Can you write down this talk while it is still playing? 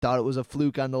thought it was a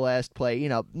fluke on the last play. You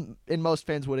know, and most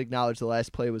fans would acknowledge the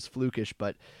last play was flukish,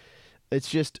 but it's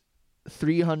just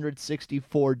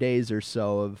 364 days or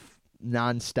so of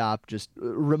nonstop just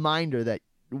reminder that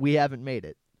we haven't made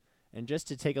it. And just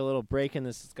to take a little break in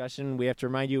this discussion, we have to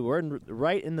remind you we're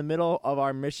right in the middle of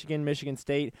our Michigan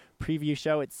State preview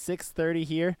show. It's 6:30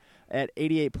 here at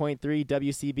 88.3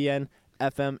 WCBN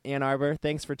FM Ann Arbor.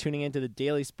 Thanks for tuning in to the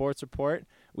Daily Sports Report.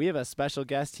 We have a special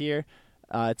guest here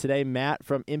today, Matt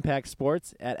from Impact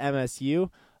Sports at MSU,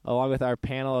 along with our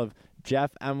panel of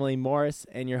Jeff, Emily, Morris,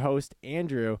 and your host,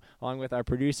 Andrew, along with our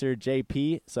producer,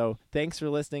 JP. So thanks for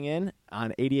listening in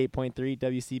on 88.3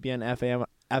 WCBN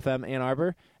FM Ann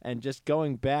Arbor. And just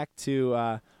going back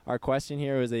to our question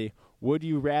here was would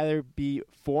you rather be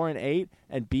 4-8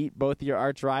 and beat both your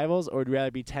arch rivals, or would you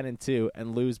rather be 10-2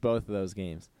 and lose both of those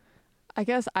games? I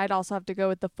guess I'd also have to go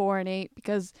with the 4-8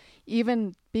 because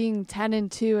even being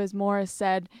 10-2, as Morris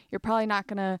said, you're probably not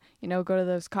gonna, go to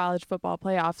those college football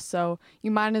playoffs. So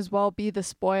you might as well be the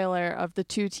spoiler of the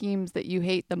two teams that you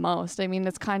hate the most. I mean,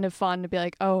 it's kind of fun to be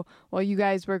like, oh, well, you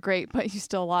guys were great, but you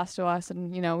still lost to us,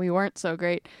 and we weren't so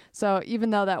great. So even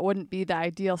though that wouldn't be the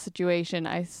ideal situation,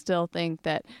 I still think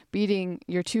that beating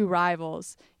your two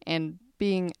rivals and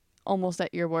being almost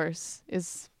at your worst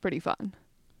is pretty fun.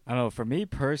 I don't know. For me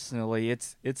personally,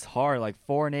 it's hard. Like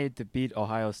 4-8 to beat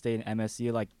Ohio State and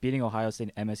MSU. Like beating Ohio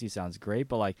State and MSU sounds great,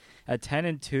 but like at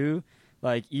 10-2,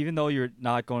 like even though you're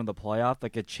not going to the playoff,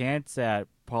 like a chance at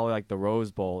probably like the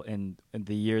Rose Bowl in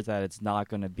the years that it's not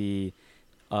going to be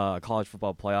a college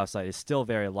football playoff site is still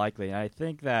very likely. And I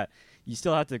think that you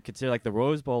still have to consider like the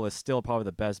Rose Bowl is still probably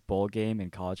the best bowl game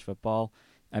in college football.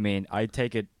 I mean, I'd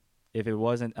take it. If it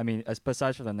wasn't, I mean,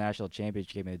 besides for the national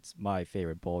championship game, it's my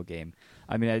favorite bowl game.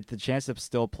 I mean, the chance to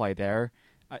still play there,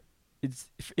 it's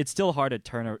still hard to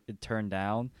turn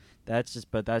down. That's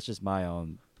just my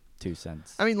own 2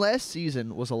 cents. I mean, last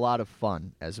season was a lot of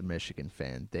fun as a Michigan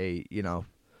fan. They, they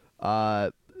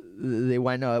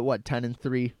went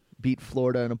 10-3, beat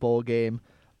Florida in a bowl game.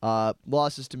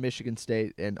 Losses to Michigan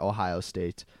State and Ohio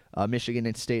State.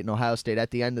 Michigan State and Ohio State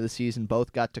at the end of the season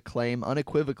both got to claim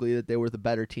unequivocally that they were the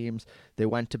better teams. They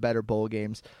went to better bowl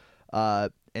games,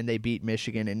 and they beat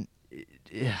Michigan. And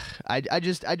I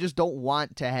just don't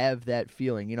want to have that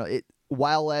feeling.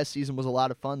 While last season was a lot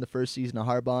of fun, the first season of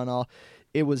Harbaugh and all,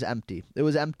 it was empty. It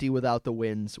was empty without the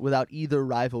wins, without either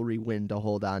rivalry win to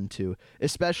hold on to,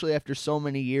 especially after so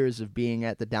many years of being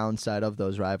at the downside of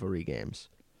those rivalry games.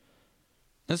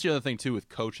 That's the other thing, too, with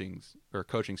coaching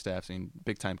staffs and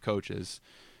big-time coaches,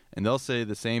 and they'll say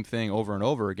the same thing over and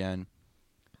over again.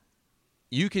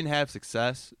 You can have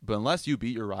success, but unless you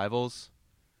beat your rivals,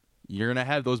 you're going to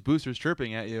have those boosters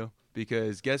chirping at you,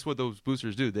 because guess what those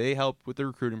boosters do? They help with the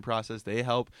recruiting process. They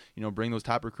help, bring those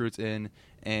top recruits in,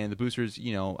 and the boosters,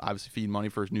 obviously feed money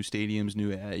for new stadiums,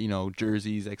 new,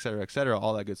 jerseys, et cetera,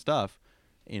 all that good stuff,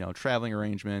 traveling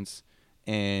arrangements.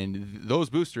 And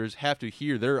those boosters have to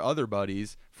hear their other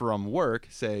buddies from work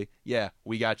say, yeah,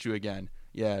 we got you again.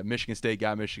 Yeah, Michigan State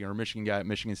got Michigan, or Michigan got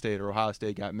Michigan State, or Ohio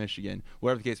State got Michigan,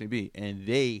 whatever the case may be. And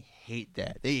they hate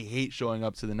that. They hate showing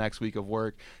up to the next week of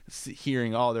work,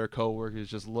 hearing all their coworkers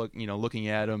just looking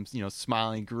at them,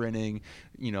 smiling, grinning,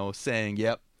 saying,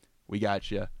 yep, we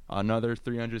got you. Another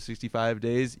 365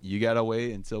 days, you got to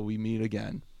wait until we meet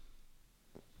again.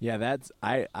 Yeah,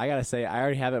 I got to say, I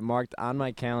already have it marked on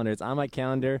my calendar. It's on my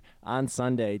calendar on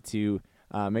Sunday to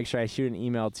make sure I shoot an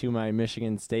email to my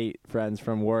Michigan State friends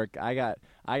from work. I got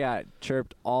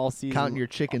chirped all season. Counting your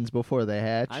chickens before they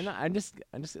hatch. I'm just.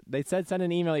 They said send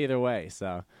an email either way.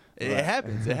 So it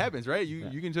happens. It happens, right?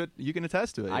 You can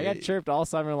attest to it. I got chirped all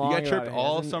summer long. You got chirped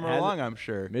all summer long, I'm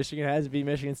sure. Michigan has to beat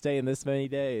Michigan State in this many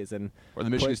days, or the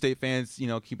Michigan State fans,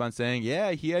 keep on saying,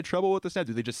 yeah, he had trouble with the snap.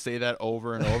 Do they just say that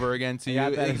over and over again to you?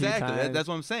 Exactly. That's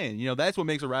what I'm saying. That's what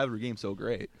makes a rivalry game so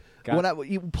great.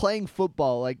 Playing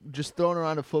football, like just throwing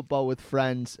around a football with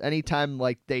friends, anytime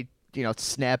like they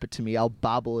snap it to me, I'll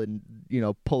bobble and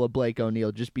pull a Blake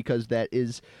O'Neal just because that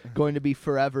is going to be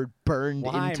forever burned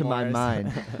into my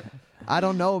mind. I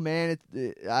don't know, man.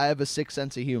 I have a sick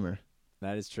sense of humor.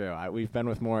 That is true. We've been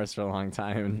with Morris for a long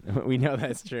time, and we know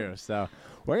that's true. So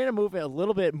we're going to move a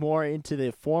little bit more into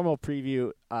the formal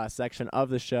preview section of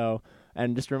the show.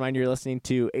 And just a reminder, you're listening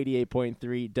to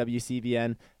 88.3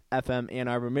 WCBN FM Ann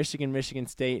Arbor, Michigan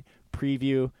State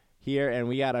preview here, and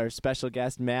we got our special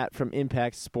guest, Matt from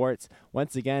Impact Sports.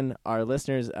 Once again, our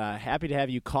listeners, happy to have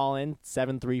you call in,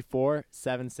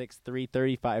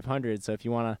 734-763-3500. So if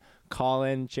you want to call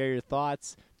in, share your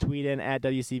thoughts, tweet in at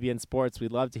WCBN Sports.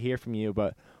 We'd love to hear from you,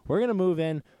 but we're going to move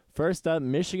in. First up,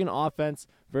 Michigan offense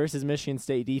versus Michigan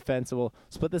State defense. So we'll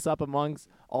split this up amongst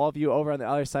all of you over on the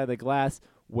other side of the glass.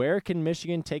 Where can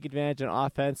Michigan take advantage on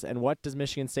offense, and what does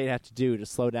Michigan State have to do to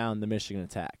slow down the Michigan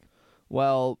attack?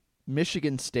 Well,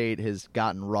 Michigan State has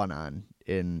gotten run on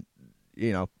in,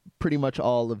 pretty much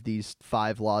all of these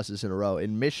 5 losses in a row.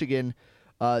 And Michigan,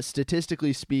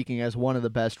 statistically speaking, has one of the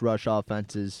best rush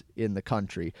offenses in the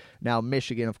country. Now,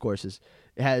 Michigan, of course,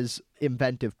 has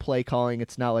inventive play calling.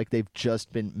 It's not like they've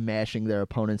just been mashing their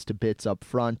opponents to bits up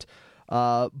front.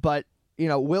 But,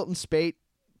 Wilton Speight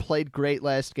played great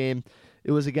last game.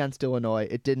 It was against Illinois.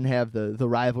 It didn't have the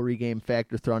rivalry game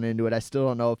factor thrown into it. I still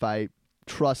don't know if I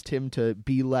trust him to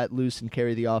be let loose and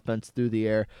carry the offense through the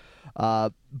air.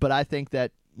 But I think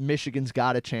that Michigan's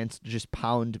got a chance to just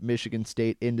pound Michigan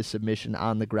State into submission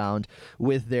on the ground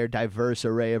with their diverse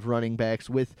array of running backs,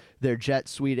 with their jet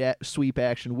sweep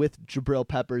action, with Jabril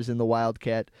Peppers in the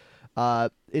Wildcat.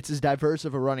 It's as diverse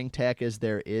of a running attack as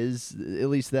there is, at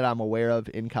least that I'm aware of,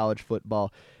 in college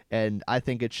football. And I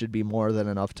think it should be more than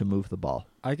enough to move the ball.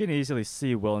 I can easily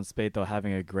see Wilton Speight, though,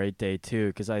 having a great day, too,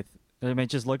 because I mean,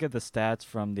 just look at the stats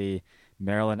from the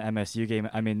Maryland-MSU game.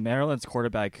 I mean, Maryland's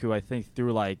quarterback, who I think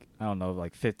threw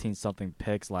 15-something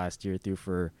picks last year, threw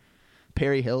for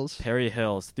Perry Hills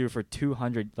threw for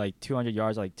 200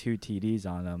 yards, 2 TDs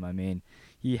on them. I mean,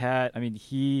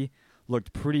 he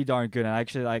looked pretty darn good. And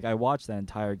actually, I watched that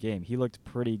entire game. He looked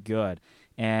pretty good.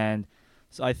 And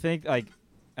so I think,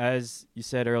 as you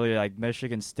said earlier,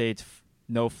 Michigan State's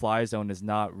no-fly zone is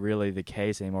not really the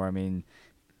case anymore. I mean,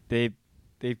 they've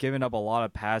given up a lot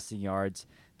of passing yards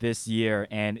this year,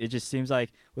 and it just seems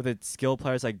like with its skilled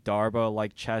players like Darboh,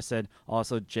 like Chesed,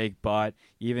 also Jake Butt,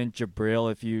 even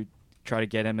Jabril, if you try to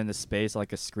get him in the space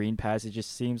like a screen pass, it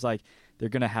just seems like they're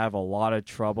going to have a lot of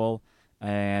trouble.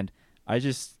 And I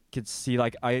just could see,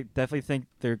 I definitely think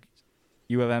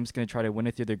U of M's going to try to win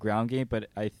it through the ground game, but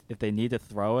if they need to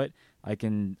throw it, I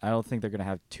don't think they're going to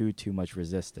have too much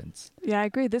resistance. Yeah, I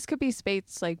agree. This could be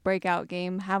Spate's breakout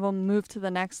game. Have him move to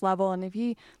the next level, and if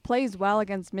he plays well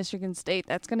against Michigan State,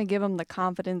 that's going to give him the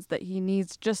confidence that he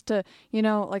needs just to,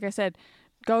 like I said,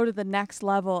 go to the next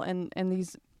level. And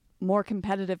these more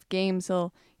competitive games,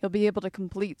 he'll be able to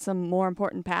complete some more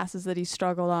important passes that he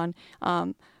struggled on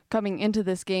coming into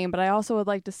this game. But I also would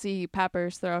like to see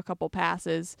Peppers throw a couple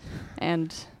passes,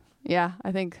 and yeah,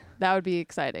 I think that would be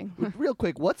exciting. Real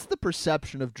quick, what's the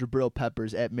perception of Jabril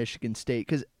Peppers at Michigan State?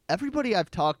 Because everybody I've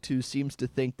talked to seems to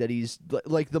think that he's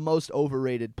the most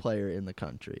overrated player in the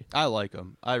country. I like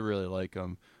him. I really like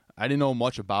him. I didn't know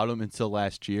much about him until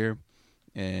last year,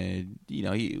 and he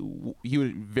had a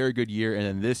very good year. And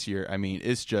then this year, Coach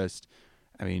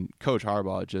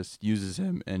Harbaugh just uses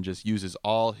him and just uses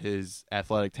all his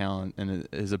athletic talent and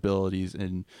his abilities.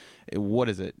 And what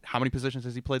is it? How many positions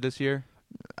has he played this year?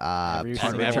 Every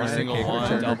single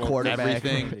one, quarterback,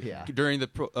 everything. Yeah. During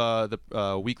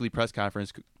the weekly press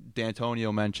conference,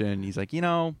 D'Antonio mentioned, he's like,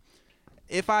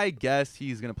 if I guess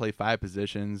he's going to play 5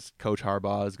 positions, Coach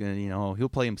Harbaugh is going to, he'll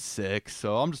play him 6.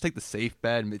 So I'm just take the safe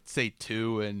bet and say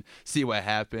 2 and see what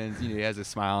happens. He has a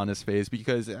smile on his face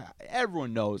because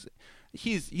everyone knows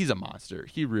he's a monster.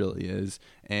 He really is.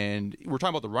 And we're talking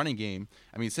about the running game.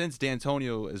 I mean, since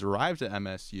D'Antonio has arrived at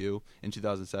MSU in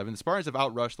 2007, the Spartans have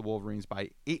outrushed the Wolverines by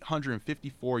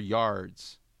 854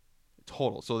 yards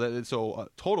total. So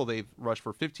total they've rushed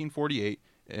for 1548,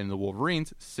 and the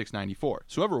Wolverines 694.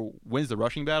 So whoever wins the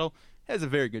rushing battle has a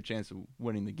very good chance of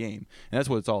winning the game. And that's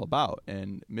what it's all about.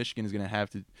 And Michigan is going to have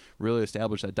to really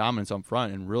establish that dominance up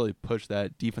front and really push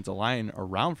that defensive line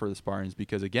around for the Spartans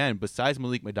because, again, besides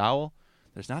Malik McDowell,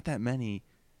 there's not that many,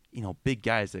 big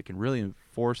guys that can really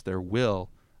enforce their will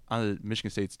on the Michigan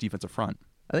State's defensive front.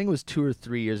 I think it was 2 or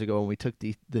 3 years ago when we took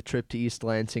the trip to East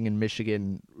Lansing and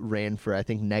Michigan ran for, I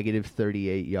think, negative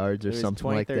 38 yards or something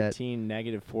like that. 2013,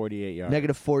 negative 48 yards.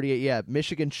 Negative 48, yeah.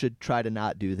 Michigan should try to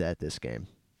not do that this game.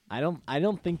 I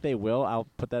don't think they will. I'll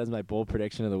put that as my bold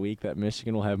prediction of the week that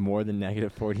Michigan will have more than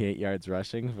negative 48 yards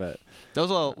rushing. But that was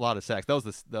a lot of sacks. That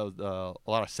was a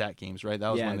lot of sack games, right? That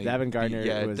was when Devin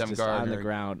Gardner was Devin just Gardner on the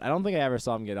ground. I don't think I ever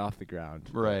saw him get off the ground.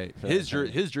 Right. His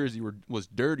jersey was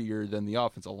dirtier than the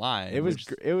offensive line.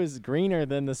 It was greener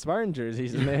than the Spartan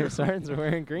jerseys, and the Spartans were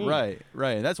wearing green. Right.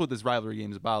 And that's what this rivalry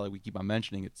game is about. Like we keep on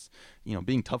mentioning, it's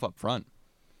being tough up front.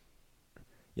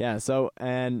 Yeah. So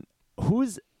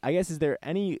is there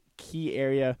any key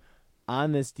area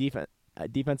on this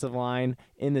defensive line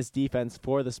in this defense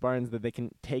for the Spartans that they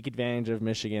can take advantage of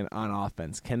Michigan on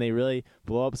offense? Can they really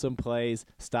blow up some plays,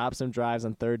 stop some drives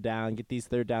on third down, get these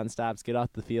third down stops, get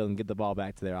off the field, and get the ball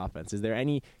back to their offense? Is there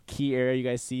any key area you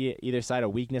guys see either side, a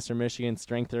weakness for Michigan,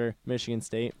 strength for Michigan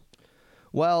State?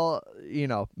 Well,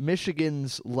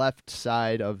 Michigan's left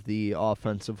side of the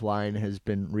offensive line has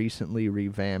been recently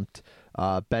revamped.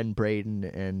 Ben Braden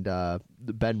and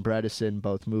Ben Bredesen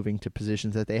both moving to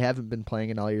positions that they haven't been playing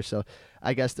in all year. So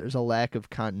I guess there's a lack of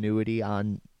continuity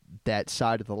on that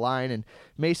side of the line, and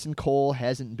Mason Cole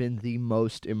hasn't been the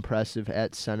most impressive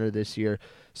at center this year.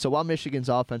 So while Michigan's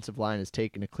offensive line has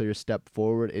taken a clear step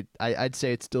forward, I'd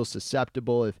say it's still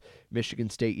susceptible. If Michigan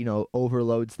State,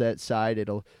 overloads that side,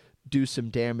 it'll do some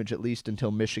damage, at least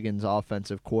until Michigan's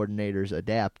offensive coordinators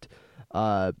adapt.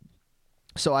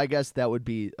 So I guess that would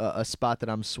be a spot that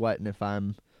I'm sweating if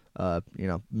I'm,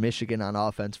 Michigan on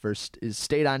offense versus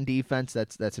State on defense.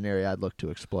 That's an area I'd look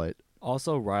to exploit.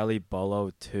 Also, Riley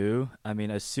Bullough, too. I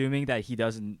mean, assuming that he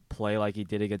doesn't play like he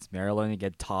did against Maryland and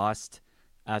get tossed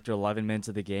after 11 minutes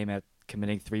of the game at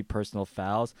committing 3 personal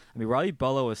fouls. I mean, Riley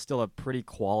Bullough is still a pretty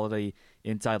quality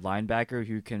inside linebacker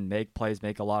who can make plays,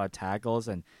 make a lot of tackles,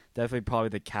 and definitely probably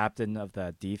the captain of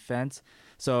the defense.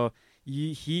 So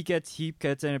he gets in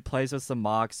and plays with some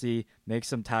moxie, makes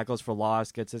some tackles for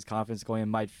loss, gets his confidence going,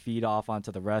 and might feed off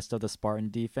onto the rest of the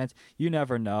Spartan defense. You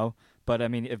never know. But, I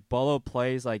mean, if Bullough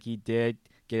plays like he did,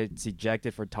 gets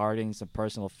ejected for targeting some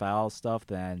personal foul stuff,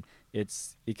 then it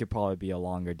could probably be a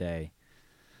longer day.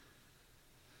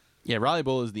 Yeah, Riley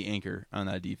Bullough is the anchor on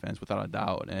that defense without a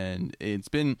doubt, and it's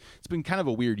been kind of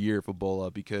a weird year for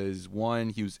Bullough because one,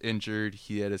 he was injured,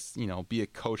 he had to be a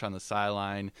coach on the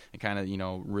sideline and kind of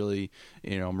really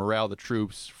morale the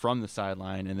troops from the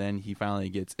sideline, and then he finally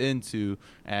gets into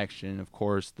action. Of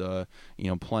course, the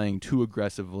playing too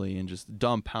aggressively and just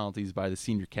dumb penalties by the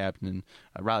senior captain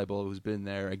Riley Bullough, who's been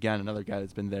there again, another guy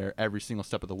that's been there every single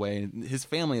step of the way, and his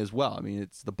family as well. I mean,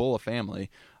 it's the Bullough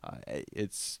family.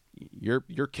 It's you're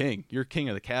king. You're king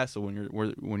of the castle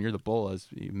when you're the Bulloughs.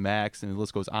 Max, and the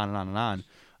list goes on and on and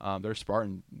on. They're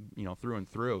Spartan, through and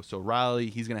through. So Riley,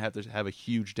 he's going to have a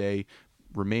huge day.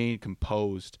 Remain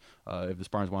composed if the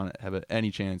Spartans want to have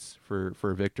any chance for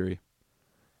a victory.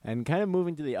 And kind of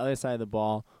moving to the other side of the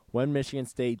ball, when Michigan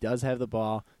State does have the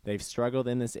ball, they've struggled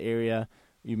in this area.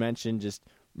 You mentioned just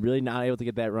really not able to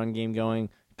get that run game going,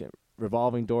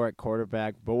 revolving door at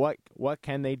quarterback. But what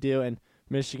can they do? And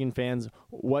Michigan fans,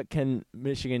 what can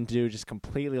Michigan do? Just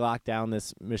completely lock down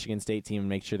this Michigan State team and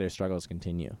make sure their struggles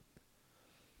continue.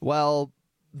 Well,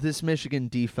 this Michigan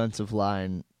defensive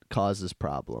line causes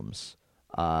problems.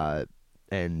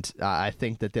 And I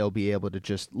think that they'll be able to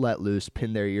just let loose,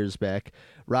 pin their ears back.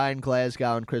 Ryan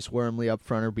Glasgow and Chris Wormley up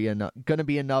front are going to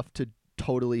be enough to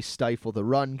totally stifle the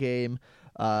run game.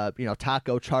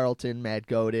 Taco Charlton, Matt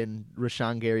Godin,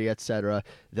 Rashawn Gary, etc.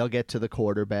 They'll get to the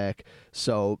quarterback.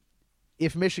 So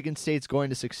if Michigan State's going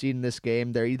to succeed in this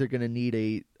game, they're either going to need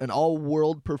an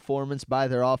all-world performance by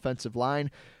their offensive line,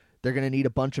 they're going to need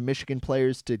a bunch of Michigan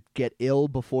players to get ill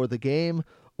before the game,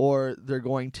 or they're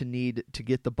going to need to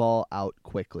get the ball out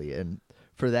quickly. And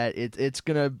for that, it's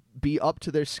going to be up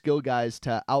to their skill guys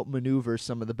to outmaneuver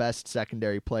some of the best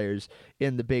secondary players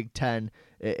in the Big Ten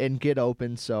and get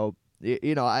open. So,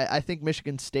 I think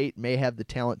Michigan State may have the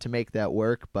talent to make that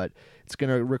work, but it's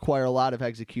going to require a lot of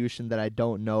execution that I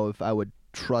don't know if I would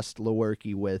trust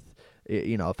Lewerke with,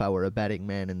 if I were a betting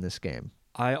man in this game.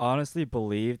 I honestly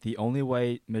believe the only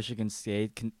way Michigan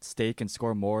State can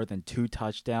score more than 2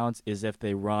 touchdowns is if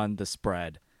they run the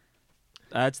spread.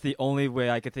 That's the only way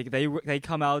I could think. They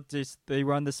come out, they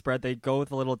run the spread, they go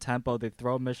with a little tempo, they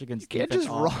throw Michigan's defense off. You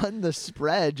can't just run the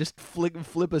spread, just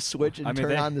flip a switch and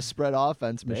turn on the spread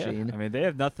offense machine. They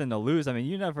have nothing to lose.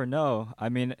 You never know.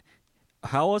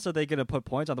 How else are they going to put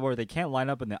points on the board? They can't line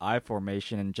up in the I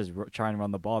formation and just try and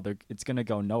run the ball. It's going to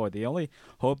go nowhere. The only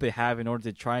hope they have in order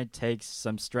to try and take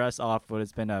some stress off what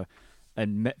has been a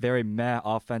very meh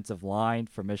offensive line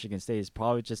for Michigan State is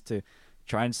probably just to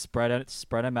try and spread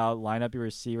them out, line up your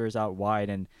receivers out wide,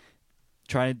 and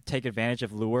try and take advantage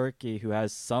of Lewerke, who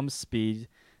has some speed.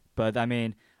 But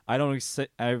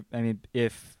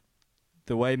if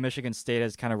the way Michigan State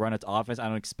has kind of run its offense, I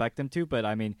don't expect them to. But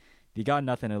you got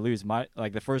nothing to lose.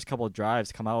 The first couple of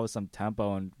drives, come out with some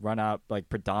tempo and run out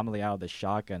predominantly out of the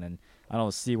shotgun, and I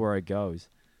don't see where it goes.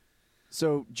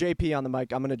 So, JP on the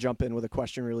mic, I'm going to jump in with a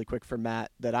question really quick for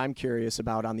Matt that I'm curious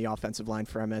about on the offensive line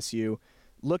for MSU.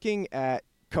 Looking at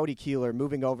Cody Keeler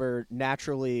moving over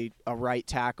naturally, a right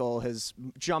tackle, has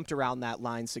jumped around that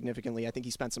line significantly. I think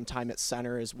he spent some time at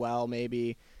center as well,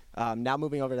 maybe. Now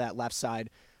moving over to that left side.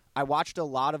 I watched a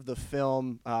lot of the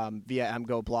film via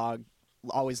MGO blog.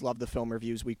 Always loved the film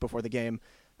reviews week before the game.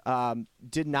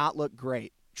 Did not look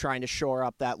great trying to shore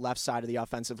up that left side of the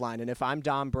offensive line. And if I'm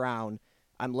Don Brown,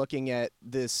 I'm looking at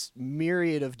this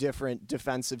myriad of different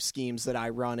defensive schemes that I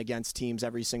run against teams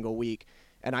every single week.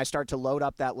 And I start to load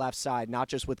up that left side, not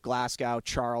just with Glasgow,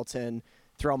 Charlton,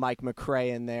 throw Mike McCray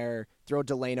in there, throw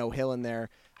Delano Hill in there.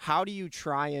 how do you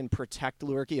try and protect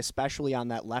Lewerke, especially on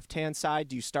that left-hand side?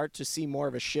 Do you start to see more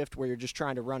of a shift where you're just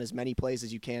trying to run as many plays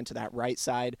as you can to that right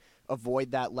side,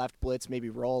 avoid that left blitz, maybe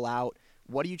roll out?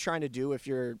 What are you trying to do if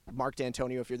you're Mark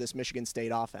D'Antonio, if you're this Michigan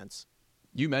State offense?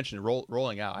 You mentioned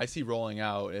rolling out. I see rolling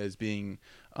out as being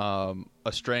a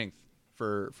strength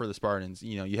for the Spartans.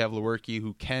 You have Lewerke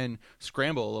who can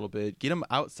scramble a little bit, get him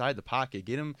outside the pocket,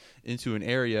 get him into an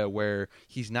area where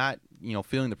he's not,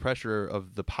 feeling the pressure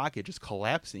of the pocket just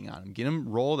collapsing on him. Get him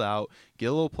rolled out, get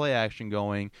a little play action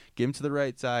going, get him to the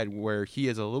right side where he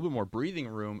has a little bit more breathing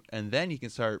room, and then he can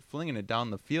start flinging it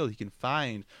down the field. He can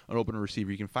find an open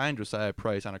receiver. He can find Josiah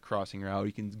Price on a crossing route.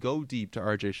 He can go deep to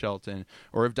R.J. Shelton.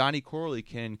 Or if Donnie Corley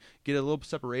can get a little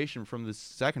separation from the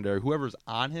secondary, whoever's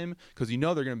on him, because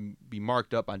they're going to be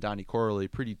marked up on Donnie Corley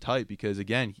pretty tight because,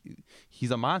 again, he's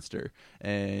a monster.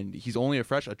 And he's only a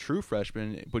true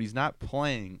freshman, but he's not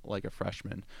playing like a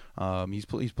freshman. He's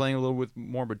playing a little with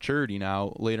more maturity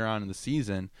now later on in the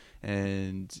season.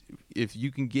 And if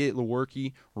you can get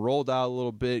Lewerke rolled out a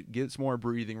little bit, get some more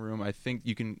breathing room, I think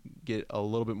you can get a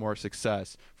little bit more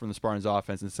success from the Spartans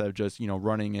offense instead of just,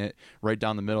 running it right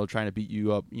down the middle, trying to beat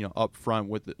you up, up front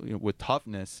with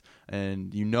toughness.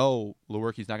 And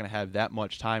Lewerke's not going to have that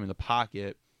much time in the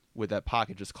pocket with that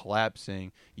pocket just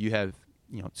collapsing. You have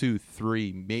 2,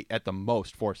 3, at the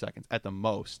most 4 seconds. At the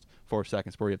most 4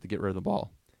 seconds before you have to get rid of the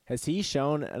ball. Has he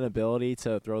shown an ability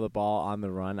to throw the ball on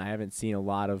the run? I haven't seen a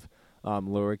lot of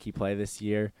Lewerke play this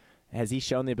year. Has he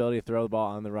shown the ability to throw the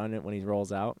ball on the run when he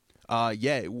rolls out?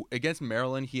 Yeah, against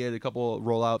Maryland, he had a couple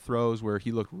rollout throws where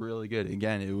he looked really good.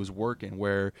 Again, it was working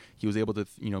where he was able to,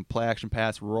 play action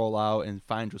pass, roll out, and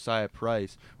find Josiah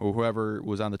Price or whoever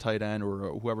was on the tight end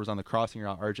or whoever was on the crossing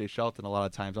route. R.J. Shelton, a lot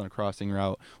of times on a crossing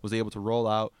route, was able to roll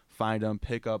out, find him,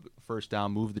 pick up first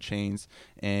down, move the chains.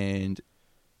 And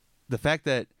the fact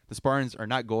that the Spartans are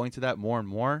not going to that more and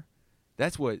more,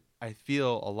 that's what I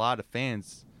feel a lot of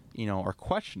fans, are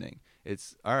questioning.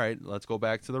 It's, all right, let's go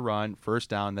back to the run, first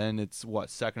down, then it's,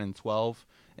 2nd and 12,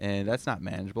 and that's not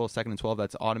manageable. 2nd and 12,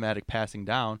 that's automatic passing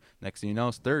down. Next thing you know,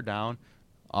 it's 3rd down,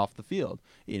 off the field.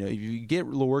 If you get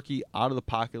Lewerke out of the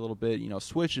pocket a little bit,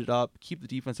 switch it up, keep the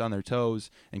defense on their toes,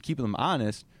 and keep them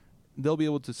honest, they'll be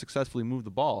able to successfully move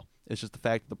the ball. It's just the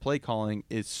fact that the play calling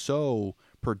is so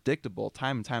predictable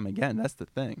time and time again. That's the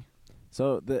thing.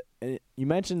 So you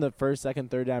mentioned the 1st, 2nd,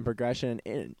 3rd down progression.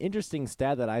 An interesting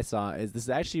stat that I saw is this is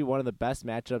actually one of the best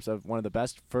matchups of one of the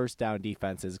best first down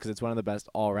defenses because it's one of the best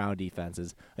all-around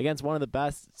defenses against one of the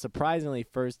best, surprisingly,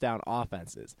 first down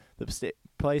offenses. The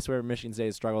place where Michigan State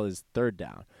has struggled is 3rd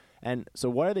down. And so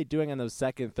what are they doing on those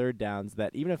 2nd, 3rd downs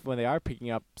that even if when they are picking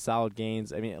up solid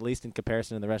gains, at least in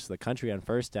comparison to the rest of the country on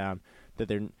 1st down, that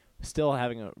they're still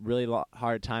having a really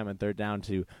hard time on 3rd down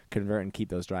to convert and keep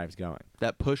those drives going.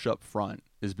 That push up front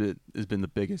has been the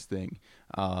biggest thing,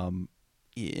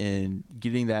 in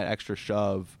getting that extra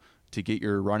shove to get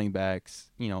your running backs,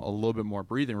 a little bit more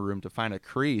breathing room to find a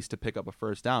crease to pick up a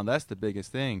first down. That's the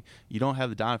biggest thing. You don't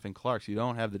have the Donovan Clarks, you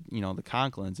don't have the the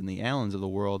Conklins and the Allens of the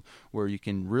world where you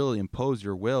can really impose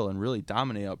your will and really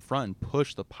dominate up front and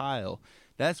push the pile.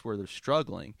 That's where they're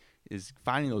struggling. Is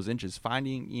finding those inches,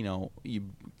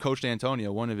 Coach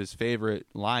D'Antonio, one of his favorite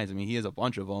lines, he has a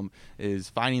bunch of them, is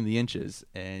finding the inches,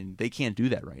 and they can't do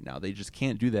that right now. They just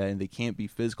can't do that, and they can't be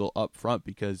physical up front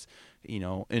because,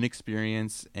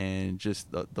 inexperience and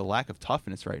just the lack of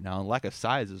toughness right now and lack of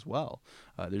size as well.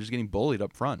 They're just getting bullied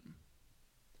up front.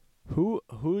 Who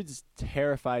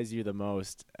terrifies you the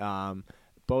most?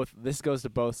 This goes to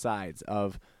both sides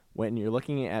of when you're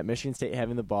looking at Michigan State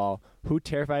having the ball, who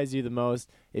terrifies you the most?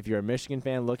 If you're a Michigan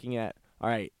fan looking at, all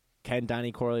right, can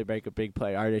Donnie Corley break a big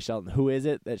play? R.J. Shelton, who is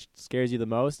it that scares you the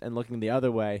most? And looking the other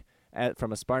way,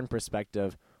 from a Spartan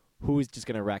perspective, who's just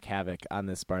going to wreak havoc on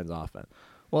this Spartans offense?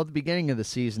 Well, at the beginning of the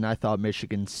season, I thought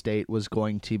Michigan State was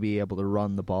going to be able to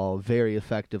run the ball very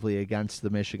effectively against the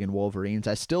Michigan Wolverines.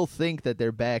 I still think that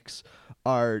their backs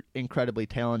are incredibly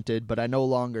talented, but I no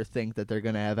longer think that they're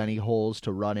going to have any holes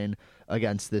to run in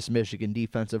against this Michigan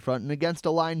defensive front and against a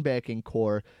linebacking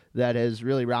core that has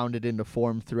really rounded into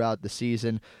form throughout the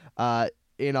season.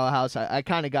 House, I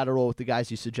kind of got to roll with the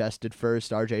guys you suggested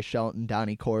first, R.J. Shelton,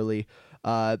 Donnie Corley,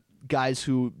 guys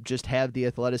who just have the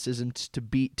athleticism to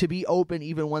be open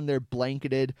even when they're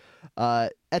blanketed.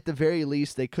 At the very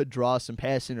least, they could draw some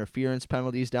pass interference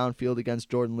penalties downfield against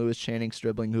Jordan Lewis, Channing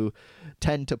Stribling, who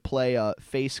tend to play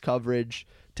face coverage,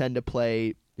 tend to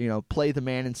play the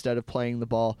man instead of playing the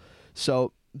ball.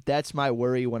 So that's my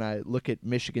worry when I look at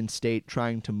Michigan State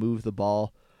trying to move the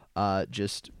ball.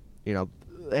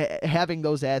 Having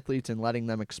those athletes and letting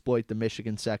them exploit the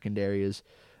Michigan secondary is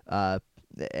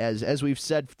as we've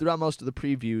said throughout most of the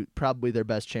preview, probably their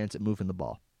best chance at moving the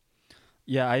ball.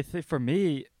 Yeah, I think for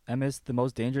me, the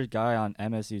most dangerous guy on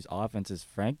MSU's offense is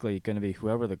frankly going to be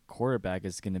whoever the quarterback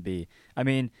is going to be. I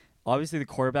mean, obviously the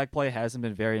quarterback play hasn't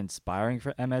been very inspiring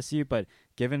for MSU, but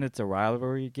given it's a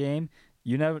rivalry game,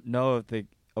 you never know if the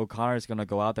O'Connor is going to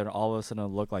go out there and all of a sudden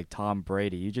look like Tom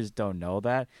Brady. You just don't know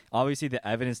that. Obviously, the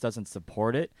evidence doesn't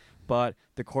support it, but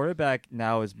the quarterback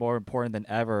now is more important than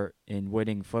ever in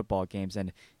winning football games.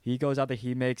 And he goes out there,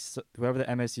 whoever the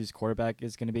MSU's quarterback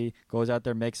is going to be, goes out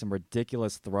there, makes some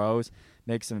ridiculous throws,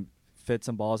 fit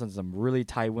some balls into some really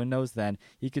tight windows. Then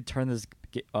he could turn this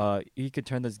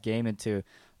game into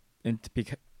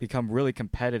become really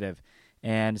competitive.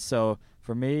 And so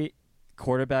for me,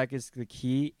 quarterback is the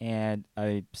key, and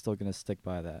I'm still going to stick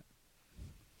by that.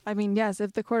 I mean, yes,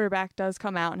 if the quarterback does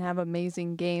come out and have an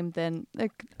amazing game, then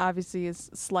it obviously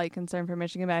is slight concern for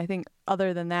Michigan. But I think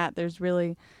other than that, there's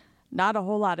really not a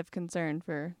whole lot of concern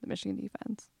for the Michigan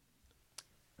defense.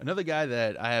 Another guy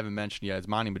that I haven't mentioned yet is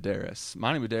Monty Medeiros.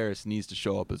 Monty Medeiros needs to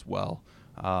show up as well.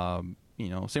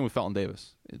 Same with Felton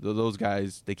Davis. Those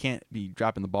guys, they can't be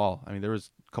dropping the ball. I mean, there was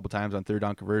a couple times on third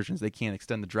down conversions, they can't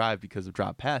extend the drive because of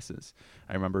drop passes.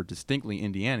 I remember distinctly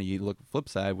Indiana, you look at the flip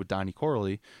side with Donnie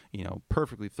Corley,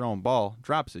 perfectly thrown ball,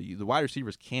 drops it. The wide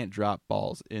receivers can't drop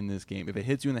balls in this game. If it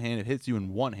hits you in the hand, it hits you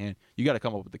in one hand, you got to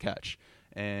come up with the catch.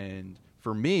 And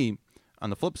for me, on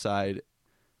the flip side,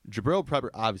 Jabril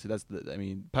Peppers, obviously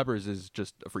Peppers is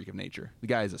just a freak of nature. The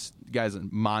guy's a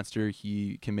monster.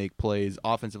 He can make plays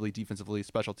offensively, defensively,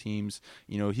 special teams.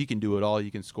 He can do it all. He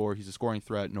can score. He's a scoring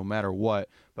threat no matter what.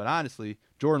 But honestly,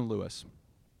 Jordan Lewis,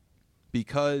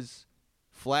 because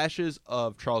flashes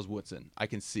of Charles Woodson, I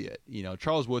can see it.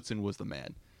 Charles Woodson was the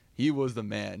man. He was the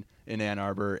man in Ann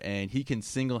Arbor, and he can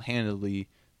single-handedly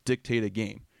dictate a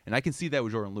game. And I can see that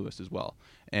with Jordan Lewis as well.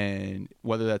 And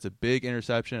whether that's a big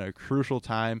interception at a crucial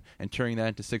time and turning that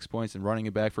into 6 points and running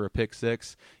it back for a pick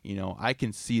six, I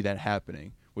can see that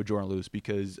happening with Jordan Lewis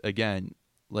because, again,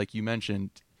 like you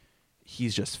mentioned,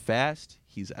 he's just fast.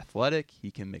 He's athletic. He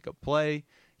can make a play.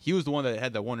 He was the one that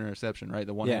had that one interception, right?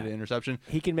 The one-handed interception.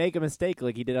 He can make a mistake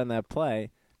like he did on that play.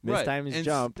 Time his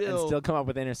jump and still come up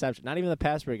with an interception. Not even the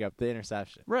pass breakup, the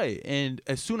interception. Right. And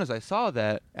as soon as I saw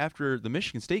that after the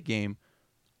Michigan State game,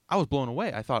 I was blown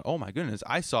away. I thought, oh my goodness,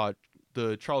 I saw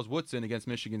the Charles Woodson against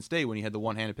Michigan State when he had the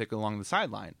one-handed pick along the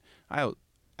sideline. I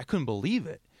couldn't believe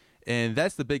it. And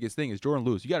that's the biggest thing is Jordan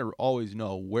Lewis. You got to always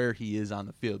know where he is on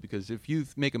the field because if you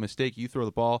make a mistake, you throw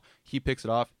the ball, he picks it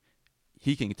off,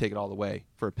 he can take it all the way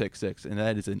for a pick six, and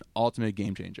that is an ultimate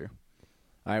game changer.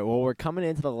 All right, well, we're coming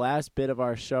into the last bit of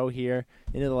our show here,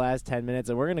 into the last 10 minutes,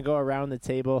 and we're going to go around the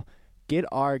table, get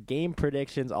our game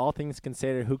predictions, all things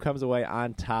considered, who comes away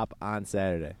on top on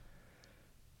Saturday.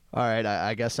 All right,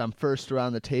 I guess I'm first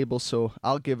around the table, so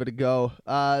I'll give it a go.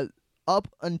 Up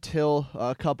until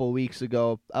a couple weeks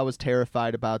ago, I was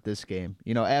terrified about this game.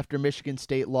 After Michigan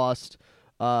State lost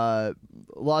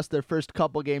their first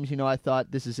couple games, I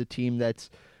thought this is a team that's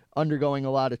undergoing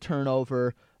a lot of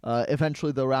turnover.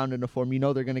 Eventually they'll round into form.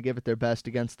 They're going to give it their best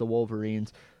against the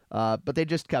Wolverines, but they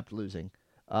just kept losing.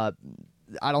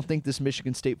 I don't think this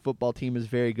Michigan State football team is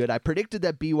very good. I predicted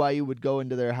that BYU would go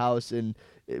into their house and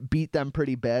beat them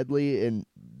pretty badly, and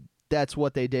that's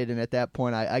what they did. And at that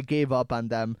point, I gave up on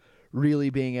them really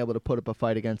being able to put up a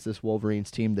fight against this Wolverines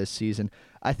team this season.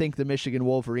 I think the Michigan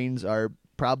Wolverines are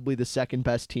probably the second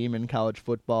best team in college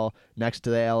football next to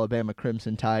the Alabama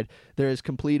Crimson Tide. They're as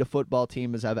complete a football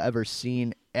team as I've ever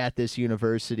seen at this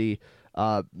university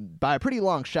by a pretty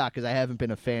long shot because I haven't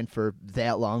been a fan for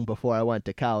that long before I went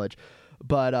to college.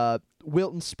 But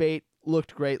Wilton Spate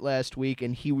looked great last week,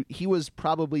 and he was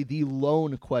probably the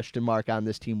lone question mark on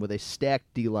this team with a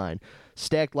stacked D-line,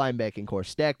 stacked linebacking core,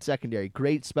 stacked secondary,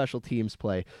 great special teams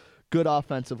play, good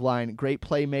offensive line, great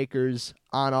playmakers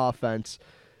on offense.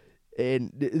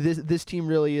 And this team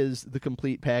really is the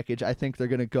complete package. I think they're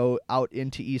going to go out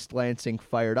into East Lansing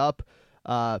fired up,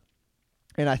 and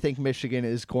I think Michigan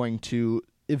is going to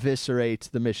eviscerate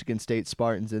the Michigan State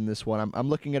Spartans in this one. I'm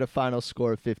looking at a final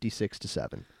score of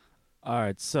 56-7. All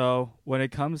right, so when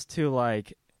it comes to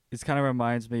it kind of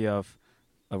reminds me of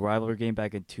a rivalry game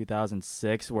back in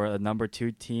 2006 where a number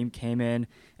 2 team came in,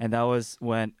 and that was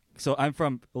when. So I'm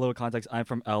from a little context. I'm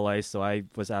from LA, so I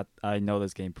know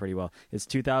this game pretty well. It's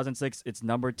 2006. It's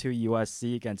number 2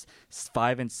 USC against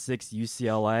 5 and 6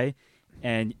 UCLA.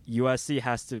 And USC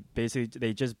has to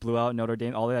they just blew out Notre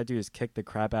Dame. All they have to do is kick the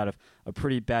crap out of a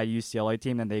pretty bad UCLA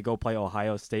team, and they go play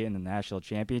Ohio State in the national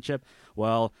championship.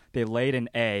 Well, they laid an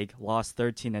egg, lost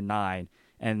 13-9,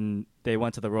 and they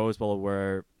went to the Rose Bowl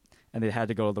and they had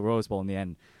to go to the Rose Bowl in the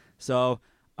end. So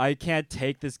I can't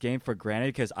take this game for granted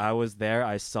because I was there.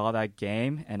 I saw that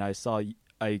game, and I saw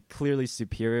a clearly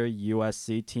superior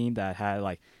USC team that had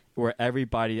where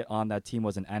everybody on that team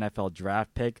was an NFL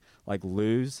draft pick,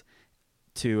 lose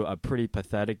to a pretty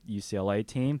pathetic UCLA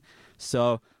team.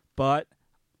 So, but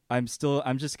I'm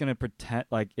just gonna pretend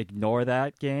ignore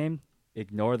that game,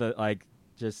 ignore the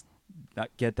just not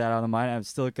get that out of mind. I'm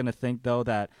still gonna think though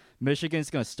that Michigan's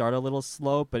gonna start a little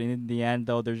slow, but in the end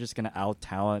though they're just gonna out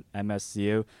talent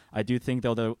MSU. I do think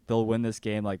though they'll win this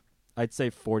game I'd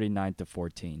say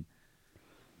 49-14.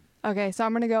 Okay, so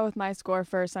I'm going to go with my score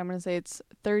first. I'm going to say it's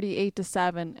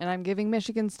 38-7, and I'm giving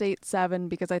Michigan State 7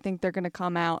 because I think they're going to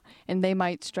come out and they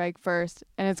might strike first,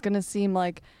 and it's going to seem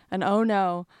like an oh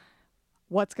no,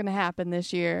 what's going to happen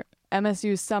this year?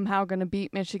 MSU is somehow going to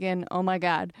beat Michigan. Oh my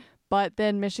God. But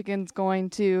then Michigan's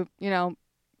going to,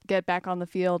 get back on the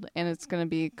field, and it's going to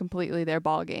be completely their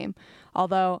ball game.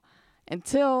 Although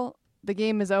until the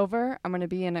game is over, I'm going to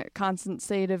be in a constant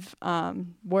state of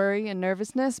worry and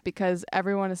nervousness because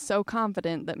everyone is so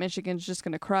confident that Michigan's just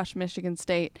going to crush Michigan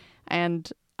State,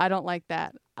 and I don't like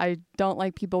that. I don't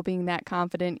like people being that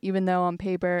confident, even though on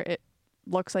paper it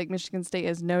looks like Michigan State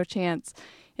has no chance.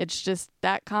 It's just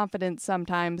that confidence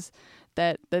sometimes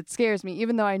that scares me,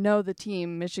 even though I know the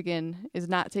team, Michigan, is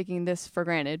not taking this for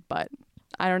granted. But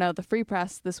I don't know. The Free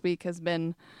Press this week has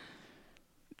been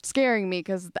scaring me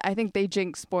because I think they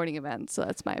jinx sporting events. So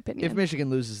that's my opinion. If Michigan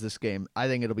loses this game, I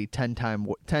think it'll be 10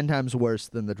 times worse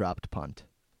than the dropped punt.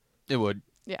 It would.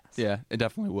 Yes. Yeah, it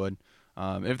definitely would.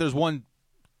 If there's one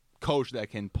coach that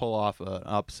can pull off an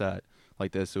upset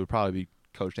like this, it would probably be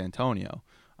Coach D'Antonio.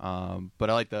 But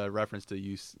I like the reference to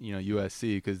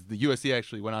USC because the USC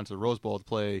actually went on to the Rose Bowl to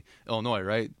play Illinois,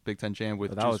 right? Big Ten champ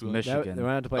with that was Michigan. They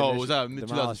went on to play was that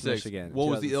 2006? Michigan. What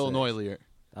was the Illinois year?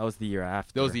 That was the year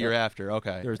after. That was the year after.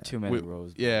 Okay. There was too many Rose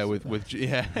Bowls. Yeah, with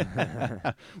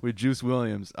Juice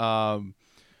Williams.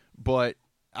 But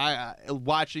I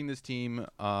watching this team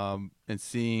and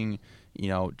seeing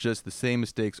just the same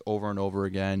mistakes over and over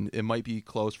again. It might be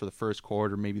close for the first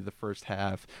quarter, maybe the first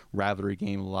half. Rivalry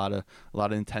game, a lot of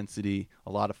intensity,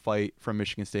 a lot of fight from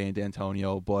Michigan State and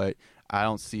D'Antonio. But I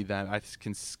don't see them. I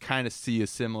can kind of see a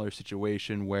similar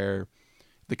situation where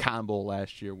the Cotton Bowl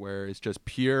last year, where it's just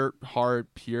pure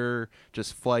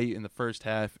just fight in the first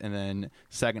half, and then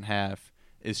second half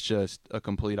it's just a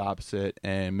complete opposite,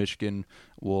 and Michigan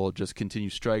will just continue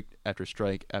strike after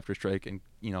strike after strike, and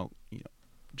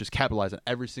just capitalize on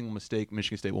every single mistake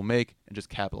Michigan State will make, and just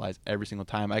capitalize every single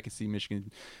time. I can see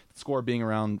Michigan score being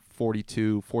around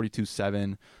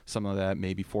 42-7, some of that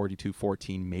maybe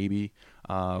 42-14, maybe,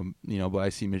 but I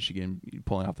see Michigan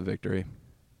pulling off the victory.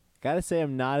 Gotta say,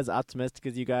 I'm not as optimistic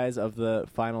as you guys of the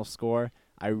final score.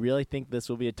 I really think this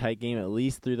will be a tight game, at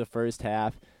least through the first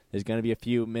half. There's going to be a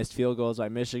few missed field goals by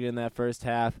Michigan in that first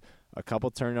half, a couple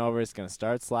turnovers. It's going to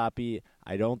start sloppy.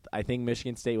 I think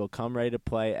Michigan State will come ready to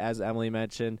play, as Emily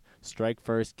mentioned, strike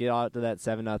first, get out to that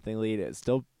 7-0 lead. It's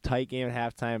still tight game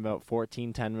at halftime, about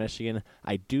 14-10 Michigan.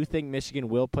 I do think Michigan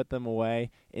will put them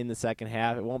away in the second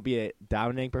half. It won't be a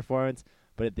dominating performance,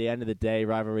 but at the end of the day,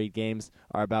 rivalry games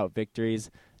are about victories,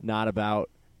 not about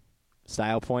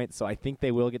style points. So I think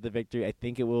they will get the victory. I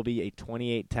think it will be a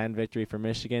 28-10 victory for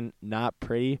Michigan. Not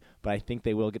pretty, but I think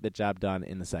they will get the job done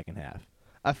in the second half.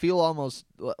 I feel almost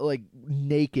like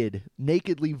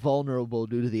nakedly vulnerable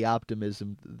due to the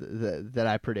optimism that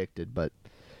I predicted. But,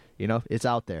 it's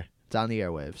out there. It's on the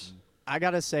airwaves. I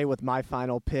got to say, with my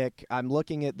final pick, I'm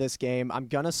looking at this game. I'm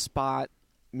going to spot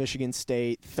Michigan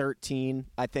State 13.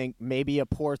 I think maybe a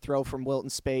poor throw from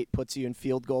Wilton Speight puts you in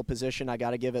field goal position. I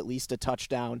got to give at least a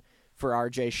touchdown for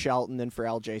R.J. Shelton and for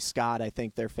L.J. Scott. I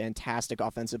think they're fantastic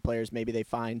offensive players. Maybe they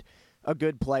find a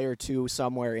good play or two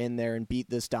somewhere in there and beat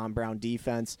this Don Brown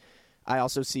defense. I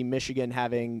also see Michigan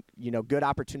having, good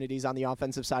opportunities on the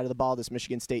offensive side of the ball. This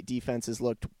Michigan State defense has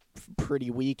looked pretty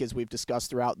weak, as we've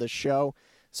discussed throughout the show.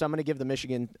 So I'm going to give the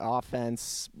Michigan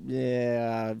offense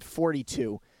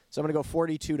 42. So I'm going to go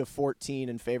 42-14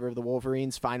 in favor of the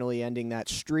Wolverines, finally ending that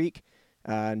streak,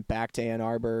 and back to Ann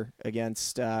Arbor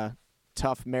against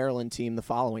tough Maryland team the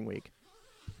following week.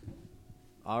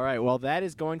 All right, well, that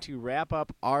is going to wrap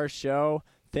up our show.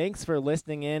 Thanks for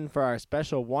listening in for our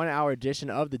special 1-hour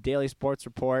edition of the Daily Sports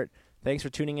Report. Thanks for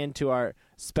tuning in to our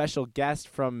special guest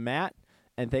from Matt,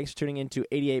 and thanks for tuning in to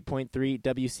 88.3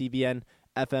 WCBN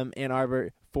FM Ann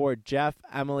Arbor. For Jeff,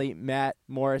 Emily, Matt,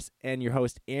 Morris, and your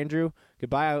host, Andrew,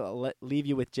 goodbye. I'll leave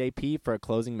you with JP for a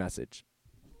closing message.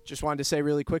 Just wanted to say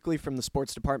really quickly from the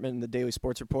sports department and the Daily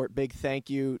Sports Report, big thank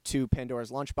you to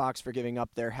Pandora's Lunchbox for giving up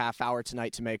their half hour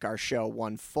tonight to make our show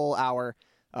one full hour.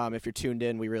 If you're tuned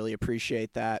in, we really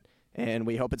appreciate that. And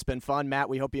we hope it's been fun. Matt,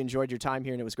 we hope you enjoyed your time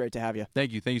here, and it was great to have you.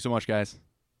 Thank you so much, guys.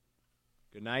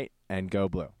 Good night, and go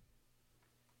Blue.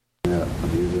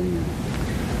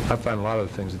 I find a lot of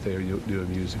the things that they do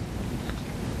amusing.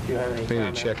 Do you have any I think they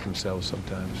comments? check themselves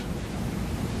sometimes.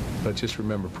 But just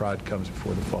remember, pride comes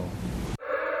before the fall.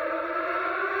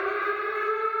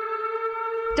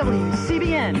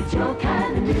 WCBN,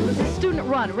 the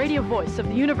student-run radio voice of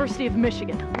the University of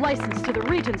Michigan, licensed to the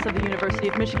Regents of the University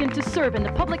of Michigan to serve in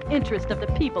the public interest of the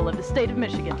people of the state of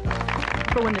Michigan.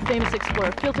 For when the famous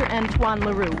explorer Filter Antoine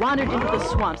LaRue wandered into the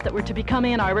swamps that were to become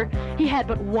Ann Arbor, he had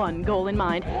but one goal in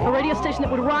mind, a radio station that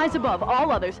would rise above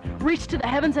all others, reach to the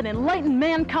heavens, and enlighten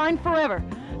mankind forever.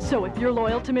 So if you're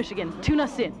loyal to Michigan, tune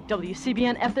us in,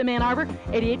 WCBN FM Ann Arbor,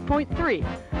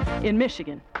 88.3 in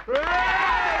Michigan.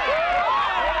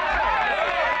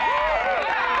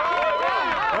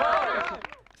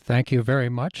 Thank you very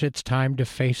much. It's time to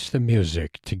face the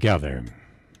music together.